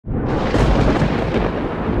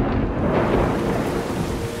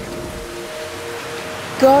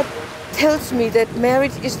God tells me that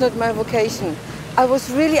marriage is not my vocation. I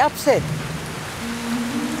was really upset.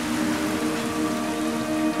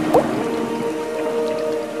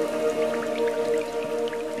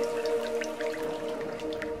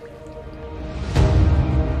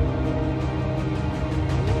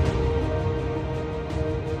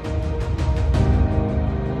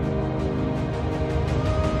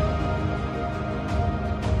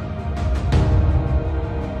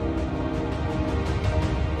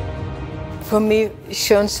 For me,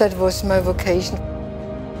 Schoenstatt was my vocation.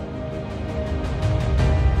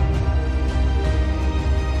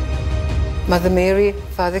 Mother Mary,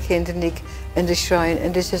 Father Kentenik, and the shrine,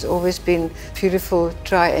 and this has always been a beautiful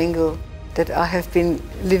triangle that I have been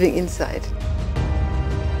living inside.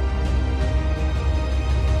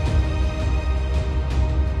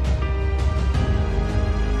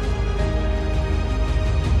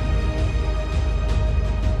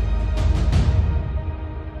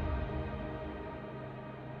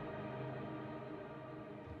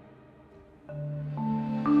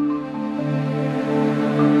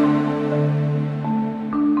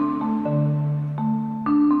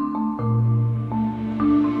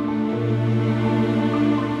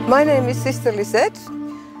 My name is Sister Lisette.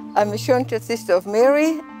 I'm a Schoenstatt Sister of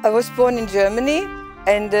Mary. I was born in Germany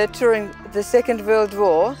and during the Second World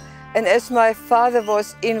War. And as my father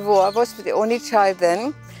was in war, I was the only child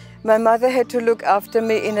then, my mother had to look after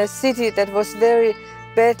me in a city that was very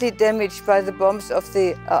badly damaged by the bombs of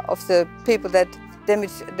the people that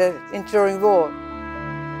damaged during war.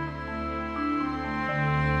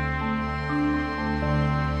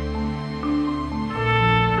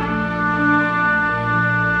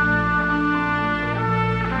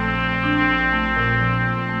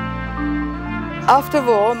 After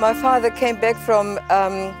war, my father came back from,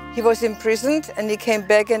 he was imprisoned and he came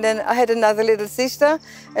back, and then I had another little sister,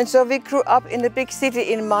 and so we grew up in a big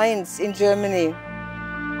city in Mainz in Germany.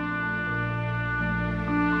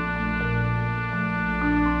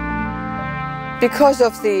 Because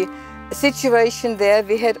of the situation there,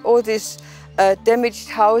 we had all these damaged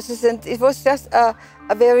houses, and it was just a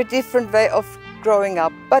very different way of growing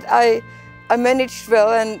up. But I managed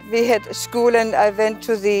well, and we had school, and I went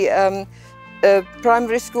to the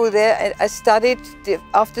primary school there, and I studied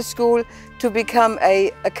after school to become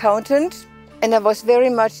an accountant, and I was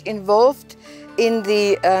very much involved in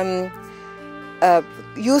the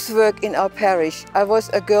youth work in our parish. I was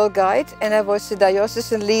a girl guide, and I was the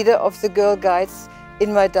diocesan leader of the girl guides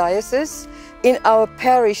in my diocese. In our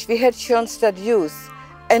parish we had Schoenstatt youth,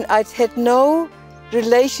 and I had no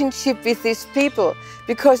relationship with these people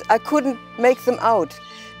because I couldn't make them out.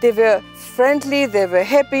 They were friendly, they were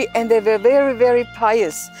happy, and they were very, very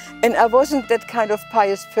pious. And I wasn't that kind of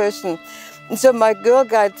pious person. And so my girl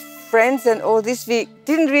guide friends and all this, we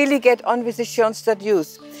didn't really get on with the Schoenstatt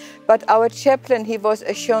youth. But our chaplain, he was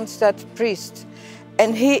a Schoenstatt priest.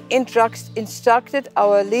 And he instructed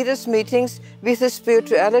our leaders' meetings with the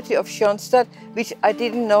spirituality of Schoenstatt, which I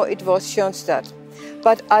didn't know it was Schoenstatt.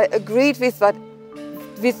 But I agreed with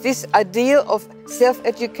this ideal of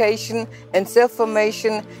self-education and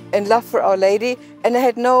self-formation and love for Our Lady, and I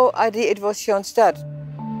had no idea it was Schoenstatt.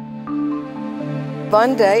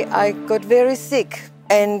 One day I got very sick,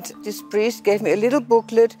 and this priest gave me a little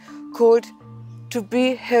booklet called "To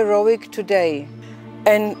Be Heroic Today."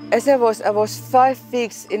 And as I was 5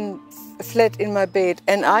 weeks flat in my bed,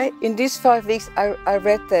 and in these 5 weeks I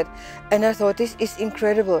read that, and I thought, this is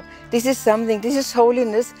incredible. This is something, this is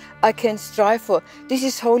holiness I can strive for. This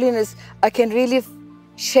is holiness I can really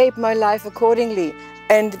shape my life accordingly.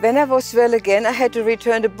 And when I was well again, I had to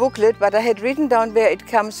return the booklet, but I had written down where it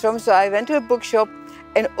comes from, so I went to a bookshop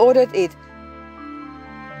and ordered it.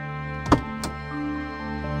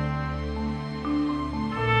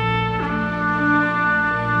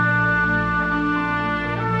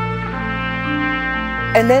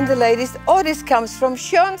 And then the ladies, oh, this comes from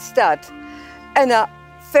Schoenstatt. And I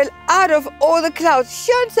fell out of all the clouds.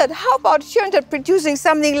 Schoenstatt, how about Schoenstatt producing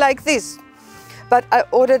something like this? But I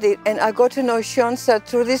ordered it, and I got to know Schoenstatt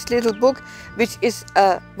through this little book, which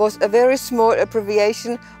was a very small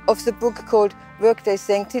abbreviation of the book called Workday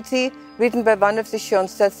Sanctity, written by one of the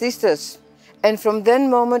Schoenstatt sisters. And from that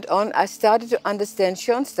moment on, I started to understand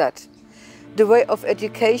Schoenstatt. The way of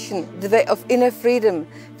education, the way of inner freedom,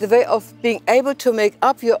 the way of being able to make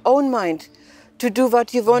up your own mind, to do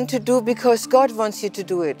what you want to do because God wants you to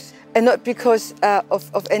do it, and not because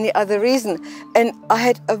of any other reason. And I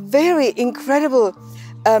had a very incredible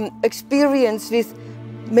experience with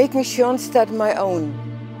making Schoenstatt my own.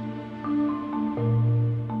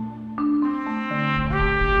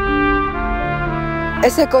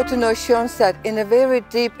 As I got to know Schoenstatt in a very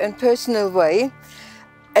deep and personal way,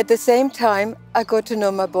 at the same time, I got to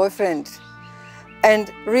know my boyfriend.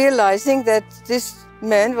 And realizing that this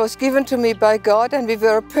man was given to me by God and we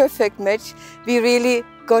were a perfect match, we really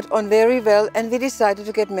got on very well and we decided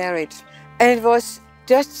to get married. And it was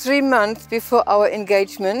just 3 months before our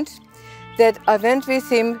engagement that I went with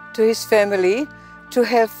him to his family to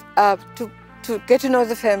have to get to know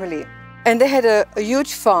the family. And they had a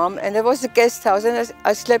huge farm and there was a guest house and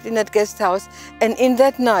I slept in that guest house. And in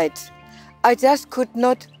that night, I just could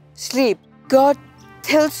not sleep. God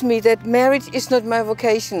tells me that marriage is not my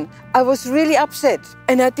vocation. I was really upset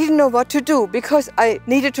and I didn't know what to do because I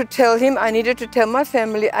needed to tell him, I needed to tell my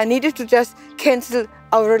family, I needed to just cancel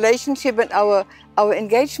our relationship and our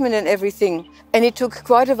engagement and everything. And it took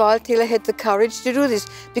quite a while till I had the courage to do this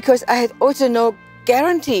because I had also no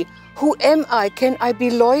guarantee. Who am I? Can I be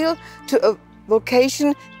loyal to a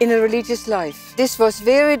vocation in a religious life? This was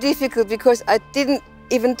very difficult because I didn't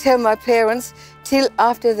even tell my parents till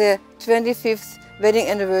after their 25th wedding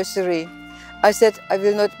anniversary. I said, I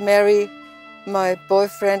will not marry my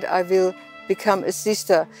boyfriend, I will become a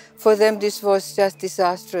sister. For them, this was just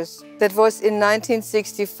disastrous. That was in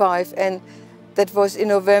 1965 and that was in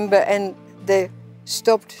November and they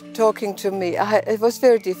stopped talking to me. It was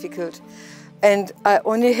very difficult. And I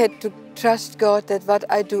only had to trust God that what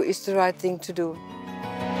I do is the right thing to do.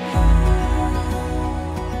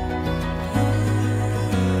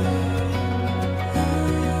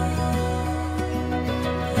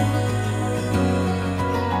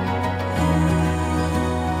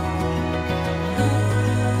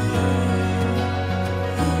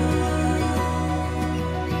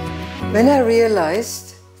 When I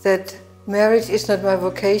realized that marriage is not my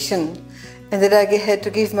vocation and that I had to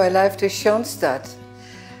give my life to Schoenstatt,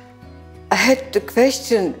 I had to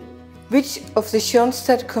question which of the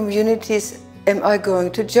Schoenstatt communities am I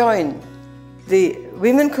going to join. The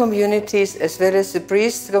women communities as well as the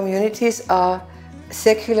priest communities are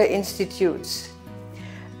secular institutes,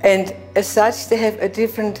 and as such they have a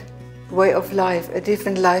different way of life, a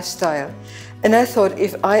different lifestyle. And I thought,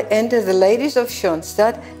 if I enter the ladies of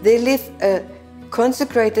Schoenstatt, they live a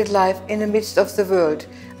consecrated life in the midst of the world,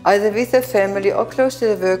 either with a family or close to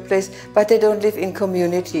the workplace, but they don't live in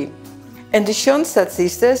community. And the Schoenstatt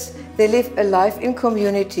sisters, they live a life in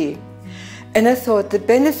community. And I thought the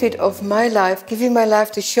benefit of my life, giving my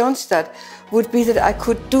life to Schoenstatt, would be that I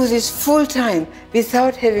could do this full time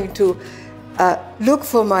without having to look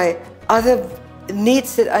for my other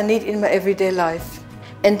needs that I need in my everyday life.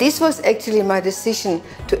 And this was actually my decision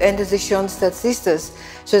to enter the Schoenstatt Sisters,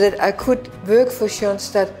 so that I could work for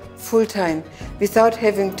Schoenstatt full-time without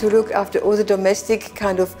having to look after all the domestic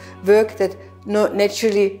kind of work that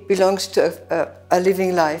naturally belongs to a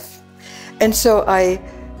living life. And so I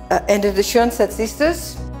entered the Schoenstatt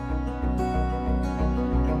Sisters.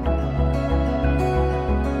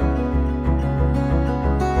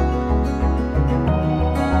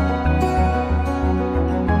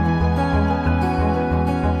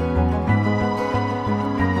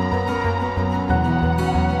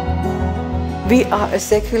 We are a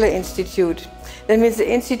secular institute. That means the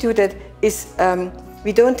institute that is,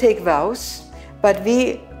 we don't take vows, but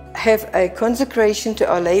we have a consecration to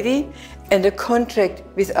Our Lady and a contract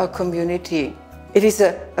with our community. It is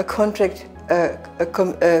a contract,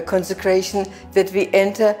 a consecration that we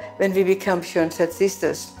enter when we become Schoenstatt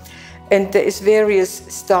Sisters. And there is various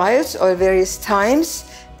styles or various times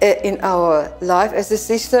in our life as a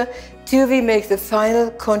sister till we make the final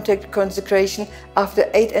contract consecration after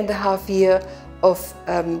 8.5 years of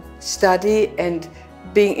study and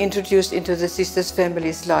being introduced into the sisters'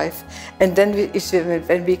 family's life. And then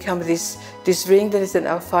when we become this ring, that is then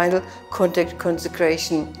our final contact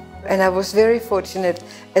consecration. And I was very fortunate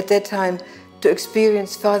at that time to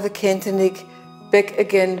experience Father Kentenich back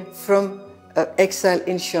again from exile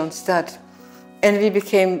in Schoenstatt. And we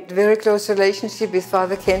became a very close relationship with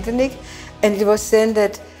Father Kentenich. And it was then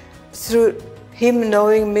that through him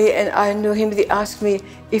knowing me and I knew him, he asked me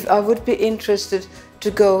if I would be interested to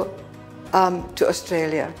go to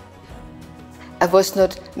Australia. I was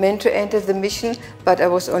not meant to enter the mission, but I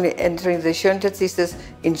was only entering the Schoenstatt Sisters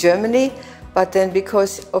in Germany. But then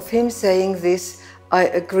because of him saying this, I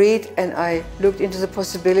agreed and I looked into the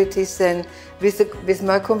possibilities then with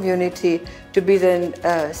my community to be then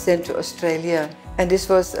sent to Australia. And this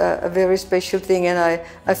was a very special thing, and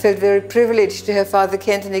I felt very privileged to have Father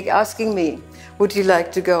Kentenich asking me, would you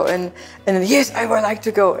like to go? And yes, I would like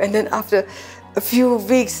to go. And then after a few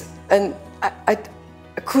weeks, and I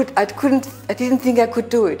didn't think I could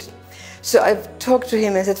do it. So I talked to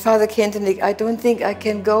him and said, Father Kentenich, I don't think I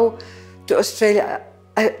can go to Australia.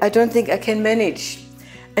 I don't think I can manage.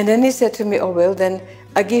 And then he said to me, oh well, then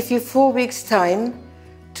I give you 4 weeks time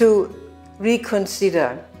to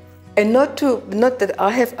reconsider. And not that I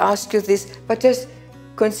have asked you this, but just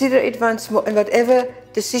consider it once more, and whatever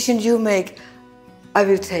decision you make, I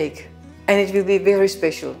will take. And it will be very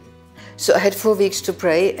special. So I had 4 weeks to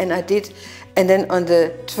pray, and I did. And then on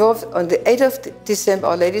the 8th of December,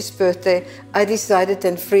 Our Lady's birthday, I decided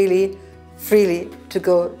then freely to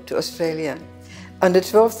go to Australia. On the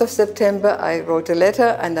 12th of September, I wrote a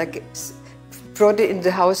letter and I brought it in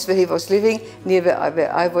the house where he was living, near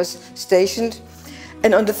where I was stationed.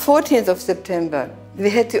 And on the 14th of September, we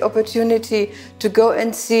had the opportunity to go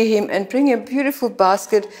and see him and bring him a beautiful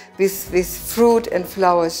basket with fruit and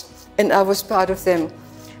flowers. And I was part of them.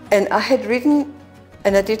 And I had written,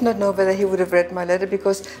 and I did not know whether he would have read my letter,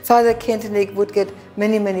 because Father Kentenich would get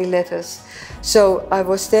many, many letters. So I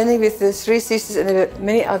was standing with the 3 sisters, and there were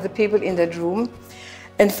many other people in that room.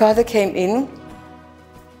 And Father came in,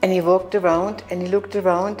 and he walked around, and he looked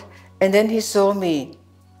around, and then he saw me.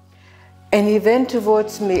 And he went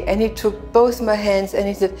towards me, and he took both my hands, and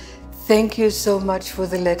he said, "Thank you so much for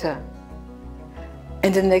the letter."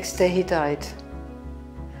 And the next day he died.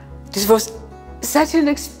 This was such an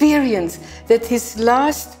experience, that his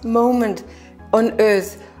last moment on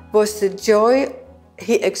earth was the joy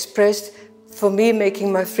he expressed for me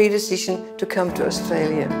making my free decision to come to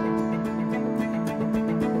Australia.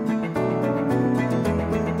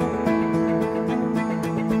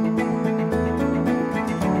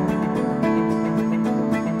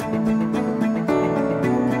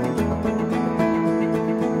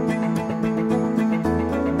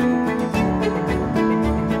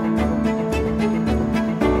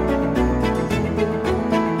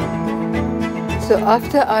 So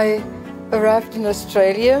after I arrived in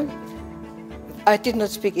Australia, I did not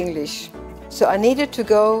speak English. So I needed to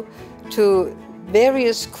go to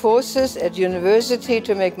various courses at university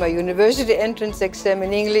to make my university entrance exam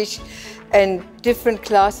in English, and different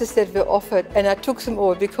classes that were offered. And I took them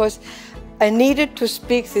all because I needed to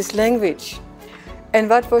speak this language. And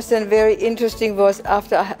what was then very interesting was,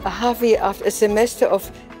 after a half year, after a semester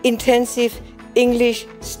of intensive English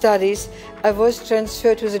studies, I was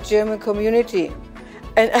transferred to the German community.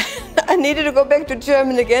 And I needed to go back to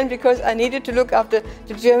German again, because I needed to look after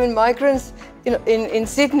the German migrants in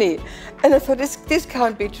Sydney. And I thought, this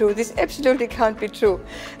can't be true. This absolutely can't be true.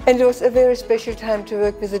 And it was a very special time to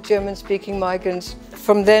work with the German-speaking migrants.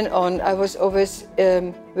 From then on, I was always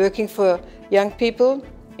working for young people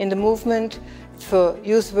in the movement, for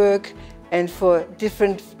youth work, and for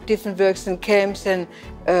different works and camps and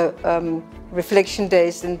reflection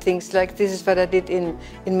days and things like this. Is what I did in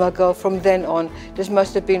Macau from then on. This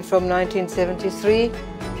must have been from 1973.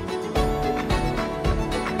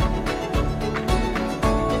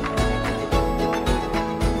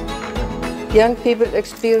 Young people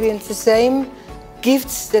experience the same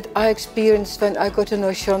gifts that I experienced when I got to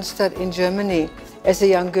know Schoenstatt in Germany as a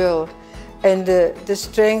young girl. And the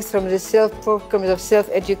strength from the programs of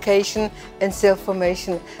self-education and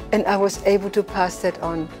self-formation. And I was able to pass that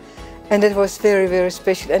on. And that was very, very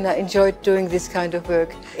special, and I enjoyed doing this kind of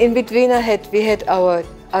work. In between we had our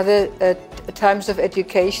other times of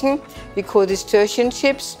education. We call these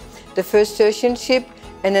tertianships, the first tertianship,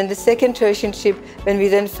 and then the second tertianship, when we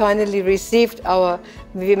then finally received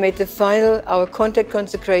we made our contact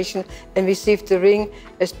consecration and received the ring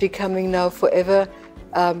as becoming now forever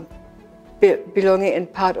belonging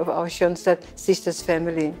and part of our Schoenstatt Sisters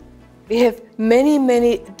family. We have many,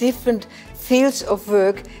 many different fields of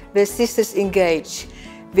work where sisters engage.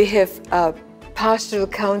 We have pastoral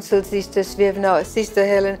council sisters. We have now Sister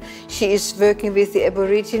Helen. She is working with the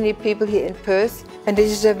Aborigine people here in Perth. And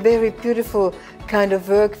this is a very beautiful kind of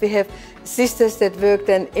work. We have sisters that work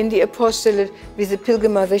then in the apostolate with the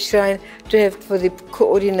Pilgrim Mother Shrine for the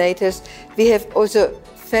coordinators. We have also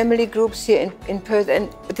family groups here in Perth, and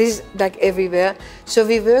this is like everywhere. So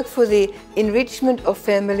we work for the enrichment of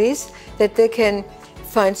families, that they can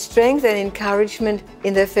find strength and encouragement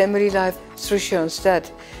in their family life through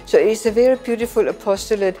Schoenstatt. So it is a very beautiful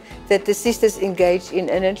apostolate that the sisters engage in.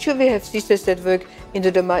 And I'm sure we have sisters that work in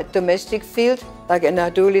the domestic field, and I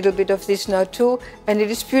do a little bit of this now too. And it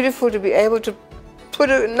is beautiful to be able to put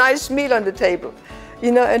a nice meal on the table,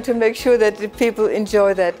 and to make sure that the people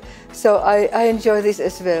enjoy that. So I enjoy this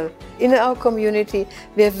as well. In our community,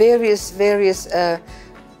 we have various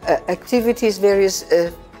activities, various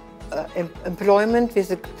employment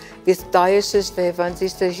with diocese. We have one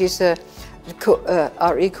sister, she's a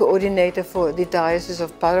RE coordinator for the Diocese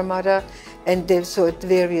of Parramatta, and they've so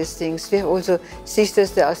various things. We have also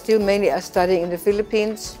sisters that are still mainly studying in the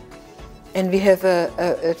Philippines, and we have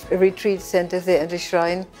a retreat center there and a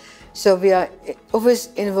shrine. So we are always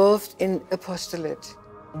involved in apostolate.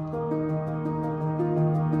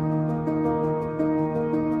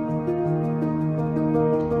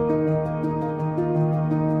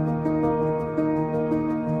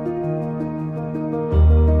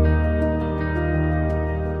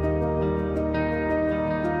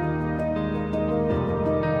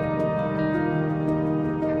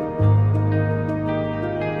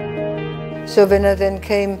 So when I then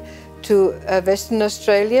came to Western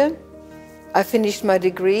Australia, I finished my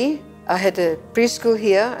degree. I had a preschool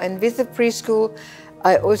here, and with the preschool,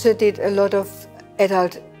 I also did a lot of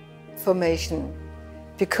adult formation,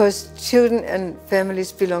 because children and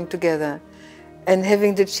families belong together. And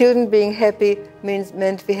having the children being happy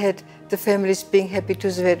meant we had the families being happy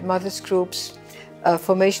too. So we had mothers groups,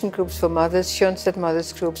 formation groups for mothers, Schoenstatt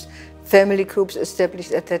mothers groups, family groups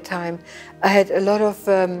established at that time. I had a lot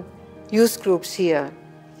of youth groups here.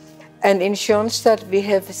 And in Schoenstatt we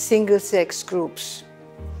have single-sex groups.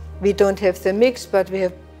 We don't have the mix, but we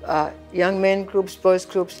have young men groups, boys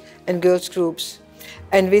groups, and girls groups.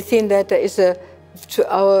 And within that there is,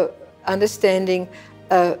 to our understanding,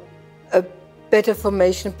 a better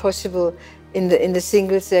formation possible in the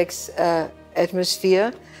single-sex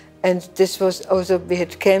atmosphere. And this was also, we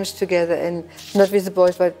had camps together, and not with the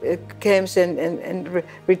boys, but camps and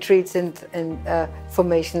retreats and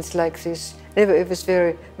formations like this. It was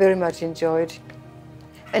very, very much enjoyed.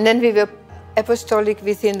 And then we were apostolic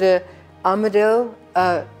within the Armadale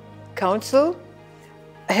Council,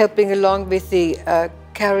 helping along with the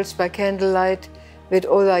carols by candlelight, with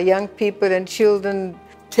all our young people and children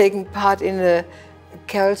taking part in the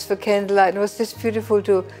carols for candlelight. It was just beautiful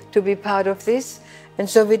to be part of this. And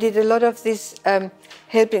so we did a lot of this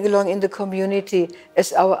helping along in the community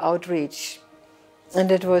as our outreach. And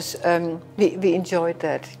that was, we enjoyed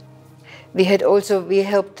that. We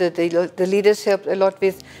helped, the leaders helped a lot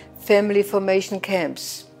with family formation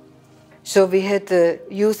camps. So we had the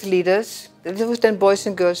youth leaders, it was then boys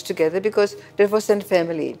and girls together, because that was then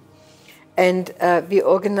family. And we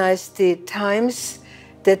organized the times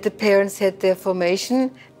that the parents had their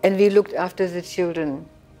formation, and we looked after the children.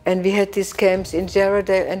 And we had these camps in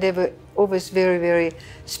Jarrahdale, and they were always very, very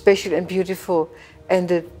special and beautiful. And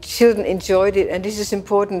the children enjoyed it, and this is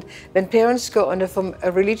important. When parents go on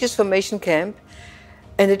a religious formation camp,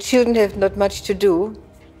 and the children have not much to do,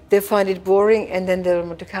 they find it boring, and then they don't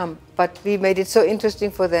want to come. But we made it so interesting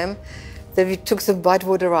for them that we took some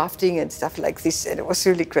whitewater rafting and stuff like this, and it was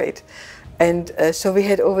really great. And so we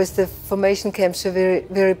had always the formation camps, so very,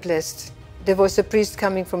 very blessed. There was a priest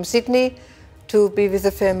coming from Sydney to be with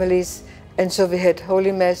the families, and so we had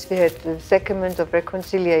Holy Mass, we had the Sacrament of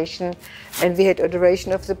Reconciliation, and we had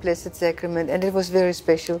Adoration of the Blessed Sacrament, and it was very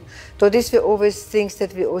special. So these were always things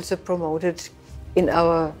that we also promoted in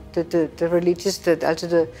our the religious, also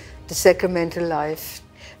the sacramental life.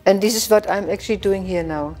 And this is what I'm actually doing here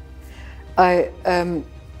now. I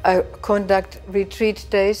conduct retreat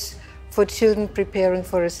days for children preparing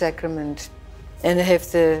for a sacrament. And I have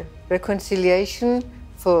the reconciliation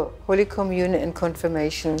for Holy Communion and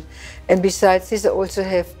confirmation. And besides this, I also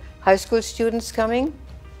have high school students coming.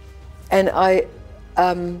 And I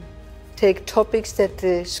take topics that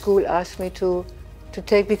the school asks me to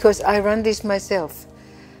take, because I run this myself.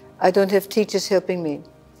 I don't have teachers helping me.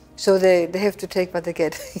 So they have to take what they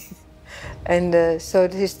get. And so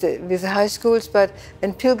this is with the high schools,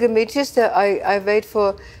 and pilgrimages, I wait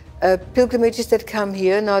for pilgrimages that come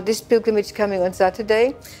here. Now this pilgrimage coming on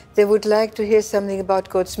Saturday, they would like to hear something about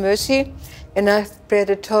God's mercy, and I've prepared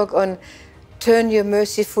a talk on Turn Your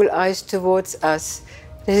Merciful Eyes Towards Us.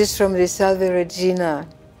 This is from the Salve Regina.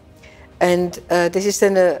 And this is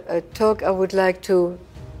then a talk I would like to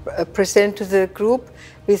present to the group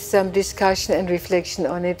with some discussion and reflection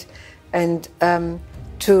on it, and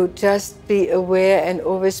to just be aware and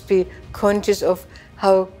always be conscious of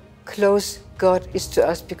how close God is to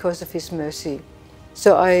us because of His mercy.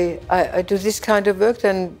 So I do this kind of work,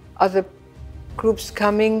 and other groups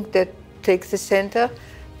coming that take the center.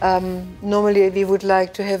 Normally we would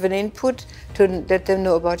like to have an input to let them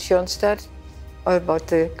know about Schoenstatt or about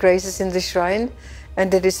the graces in the shrine,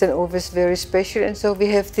 and that is then always very special. And so we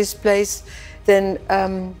have this place then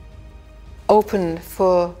open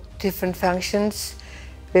for different functions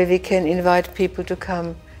where we can invite people to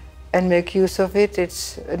come and make use of it.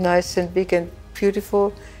 It's nice and big and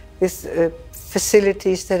beautiful, with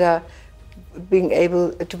facilities that are being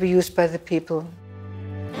able to be used by the people.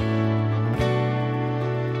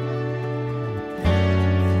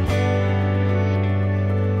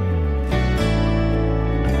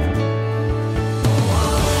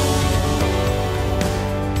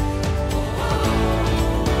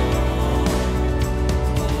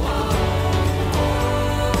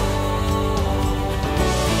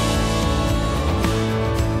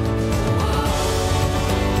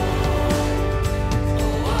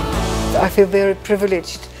 I feel very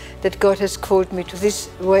privileged that God has called me to this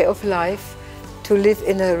way of life, to live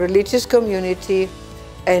in a religious community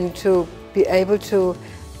and to be able to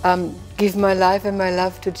give my life and my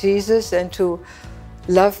love to Jesus, and to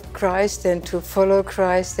love Christ and to follow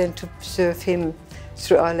Christ and to serve Him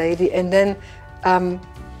through Our Lady. And then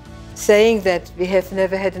saying that we have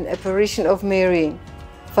never had an apparition of Mary,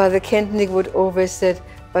 Father Kentenich would always say,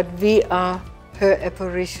 but we are her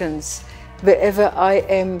apparitions. Wherever I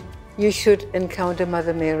am, you should encounter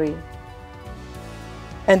Mother Mary.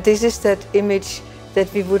 And this is that image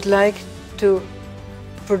that we would like to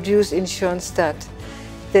produce in Schoenstatt,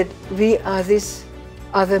 that we are this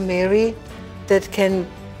other Mary that can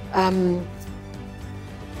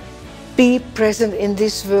be present in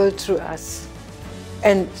this world through us.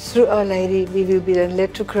 And through Our Lady, we will be then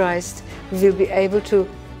led to Christ. We will be able to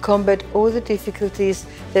combat all the difficulties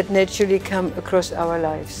that naturally come across our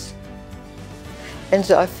lives. And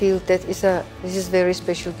so I feel that this is a very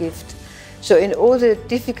special gift. So in all the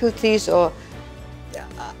difficulties, or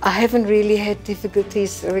I haven't really had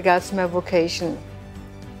difficulties regards my vocation.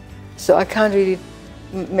 So I can't really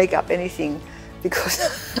make up anything because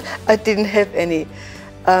I didn't have any.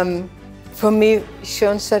 For me,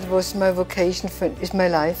 Schoenstatt was my vocation, is my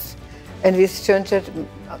life. And with Schoenstatt,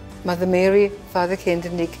 Mother Mary, Father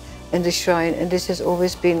Kentenich, and the shrine. And this has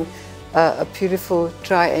always been a beautiful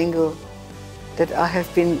triangle that I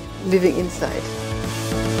have been living inside.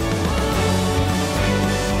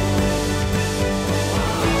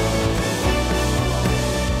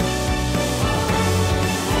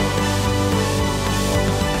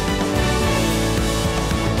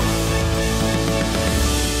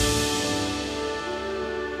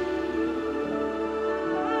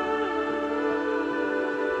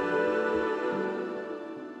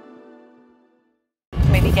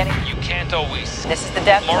 You can't always. This is the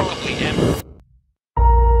death. Remarkably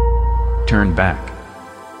Turn back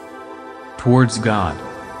towards God.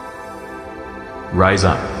 Rise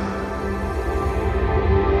up.